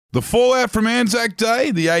The fallout from Anzac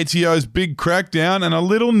Day, the ATO's big crackdown, and a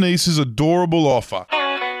little niece's adorable offer.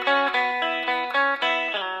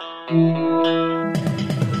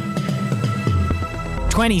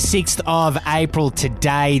 26th of April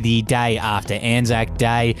today, the day after Anzac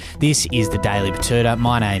Day. This is the Daily Batuta.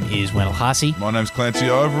 My name is Wendell Hussey. My name's Clancy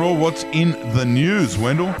Overall. What's in the news,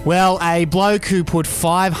 Wendell? Well, a bloke who put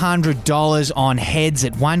 $500 on heads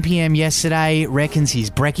at 1 p.m. yesterday reckons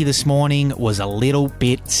his brekkie this morning was a little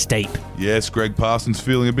bit steep. Yes, Greg Parsons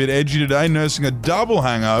feeling a bit edgy today, nursing a double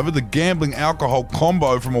hangover, the gambling alcohol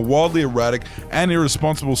combo from a wildly erratic and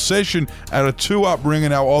irresponsible session at a 2-up ring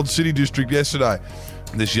in our Old City district yesterday.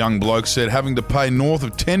 This young bloke said having to pay north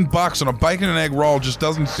of $10 on a bacon and egg roll just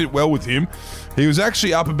doesn't sit well with him. He was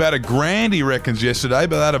actually up about $1,000, he reckons, yesterday,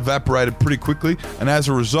 but that evaporated pretty quickly, and as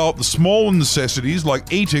a result, the small necessities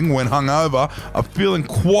like eating when hungover are feeling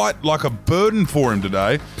quite like a burden for him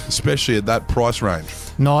today, especially at that price range.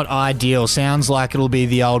 Not ideal. Sounds like it'll be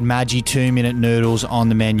the old Maggi 2-minute noodles on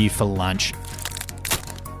the menu for lunch.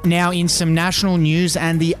 Now, in some national news,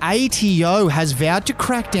 and the ATO has vowed to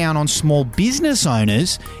crack down on small business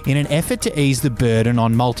owners in an effort to ease the burden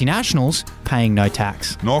on multinationals paying no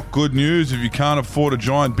tax. Not good news if you can't afford a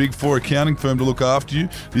giant Big Four accounting firm to look after you.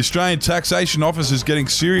 The Australian Taxation Office is getting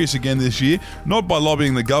serious again this year, not by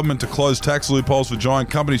lobbying the government to close tax loopholes for giant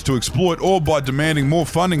companies to exploit, or by demanding more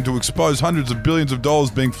funding to expose hundreds of billions of dollars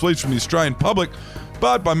being fleeced from the Australian public,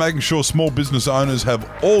 but by making sure small business owners have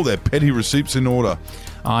all their petty receipts in order.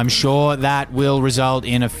 I'm sure that will result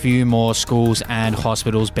in a few more schools and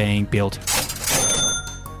hospitals being built.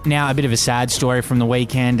 Now, a bit of a sad story from the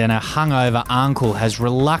weekend, and a hungover uncle has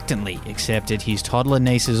reluctantly accepted his toddler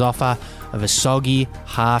niece's offer of a soggy,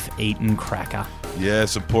 half-eaten cracker.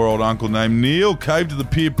 Yes, a poor old uncle named Neil caved to the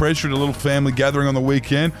peer pressure at a little family gathering on the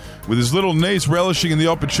weekend. With his little niece relishing in the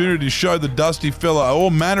opportunity to show the dusty fella all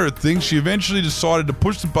manner of things, she eventually decided to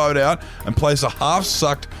push the boat out and place a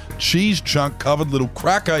half-sucked, cheese chunk-covered little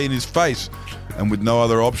cracker in his face. And with no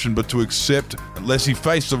other option but to accept, unless he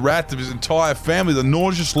faced the wrath of his entire family, the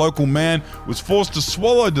nauseous local man was forced to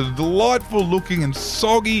swallow the delightful-looking and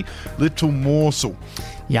soggy little morsel.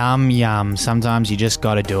 Yum, yum. Sometimes you just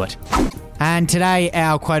gotta do it. And today,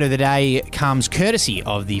 our quote of the day comes courtesy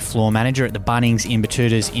of the floor manager at the Bunnings in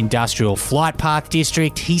Batuta's Industrial Flight Path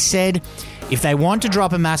District. He said, if they want to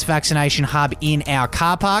drop a mass vaccination hub in our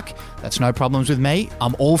car park, that's no problems with me.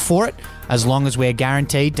 I'm all for it, as long as we're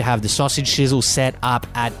guaranteed to have the sausage sizzle set up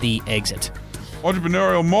at the exit.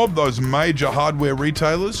 Entrepreneurial mob, those major hardware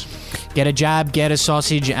retailers. Get a jab, get a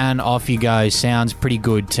sausage, and off you go. Sounds pretty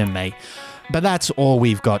good to me. But that's all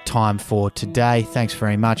we've got time for today. Thanks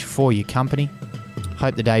very much for your company.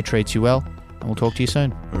 Hope the day treats you well, and we'll talk to you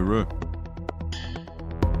soon. Hooroo.